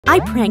I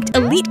pranked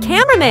Elite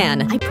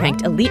Cameraman! I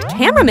pranked Elite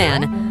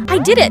Cameraman! I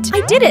did it!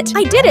 I did it!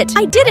 I did it!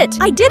 I did it!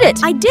 I did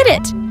it! I did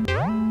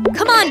it!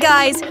 Come on,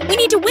 guys! We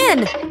need to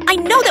win! I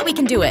know that we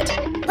can do it!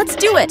 Let's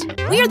do it!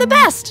 We are the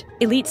best!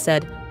 Elite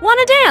said,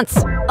 "Wanna dance?"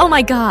 Oh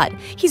my god,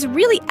 he's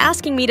really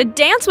asking me to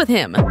dance with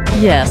him!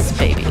 Yes,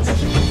 baby.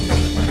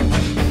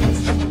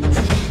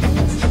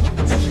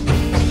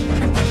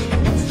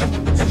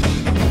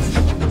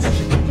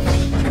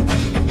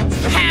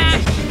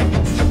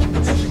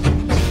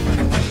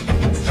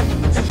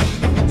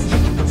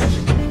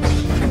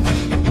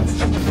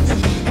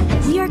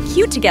 We are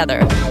cute together.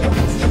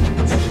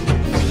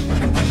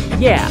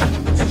 Yeah.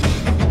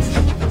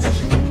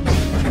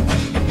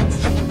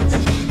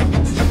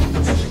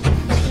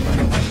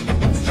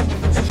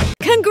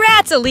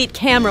 Congrats, Elite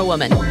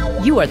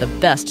Camerawoman! You are the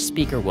best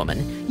speaker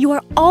woman. You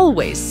are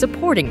always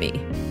supporting me.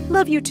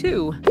 Love you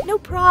too. No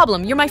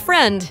problem, you're my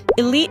friend.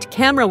 Elite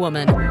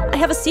Camerawoman, I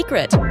have a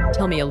secret.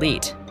 Tell me,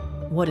 Elite,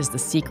 what is the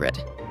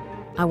secret?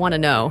 I want to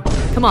know.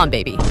 Come on,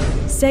 baby.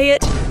 Say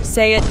it,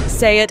 say it,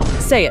 say it,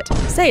 say it,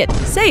 say it,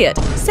 say it,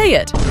 say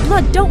it.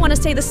 Blood don't want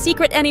to say the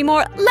secret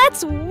anymore.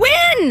 Let's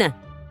win!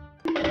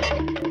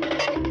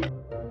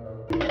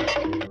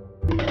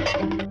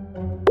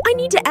 I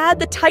need to add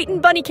the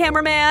Titan Bunny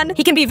Cameraman.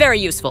 He can be very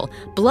useful.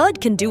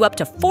 Blood can do up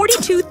to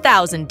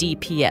 42,000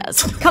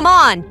 DPS. Come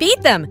on,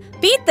 beat them,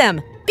 beat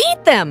them,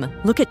 beat them.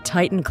 Look at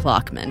Titan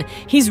Clockman.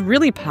 He's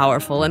really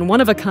powerful and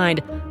one of a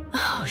kind.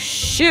 Oh,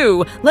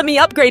 shoo, let me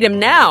upgrade him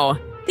now.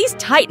 These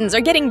Titans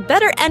are getting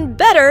better and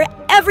better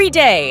every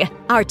day.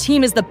 Our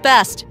team is the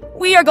best.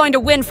 We are going to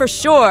win for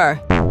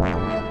sure.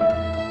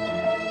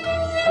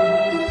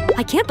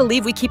 I can't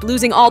believe we keep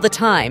losing all the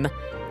time.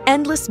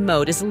 Endless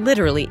mode is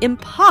literally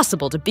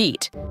impossible to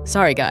beat.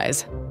 Sorry,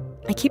 guys.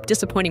 I keep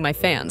disappointing my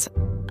fans.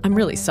 I'm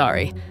really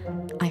sorry.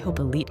 I hope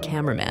Elite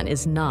Cameraman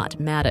is not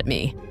mad at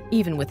me.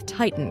 Even with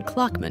Titan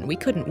Clockman, we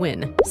couldn't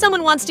win.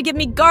 Someone wants to give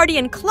me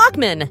Guardian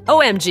Clockman!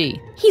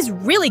 OMG! He's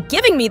really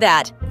giving me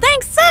that!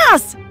 Thanks,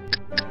 Sass!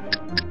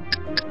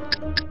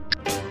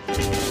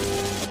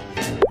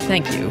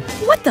 Thank you.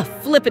 What the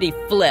flippity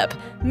flip?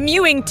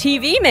 Mewing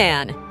TV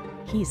Man!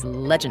 He's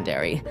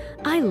legendary.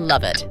 I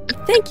love it.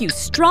 Thank you,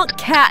 Strong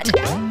Cat!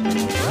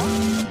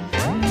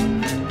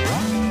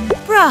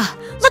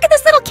 Bruh, look at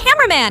this little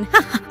cameraman!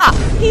 Ha ha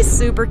ha! He's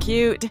super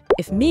cute.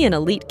 If me and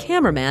Elite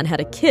Cameraman had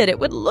a kid, it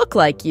would look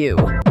like you.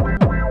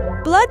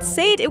 Blood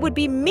said it would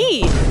be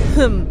me.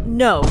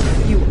 No,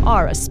 you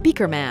are a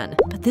speaker man.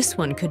 But this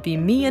one could be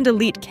me and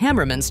Elite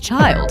Cameraman's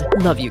child.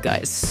 Love you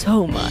guys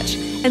so much.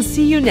 And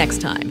see you next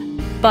time.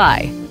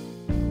 Bye.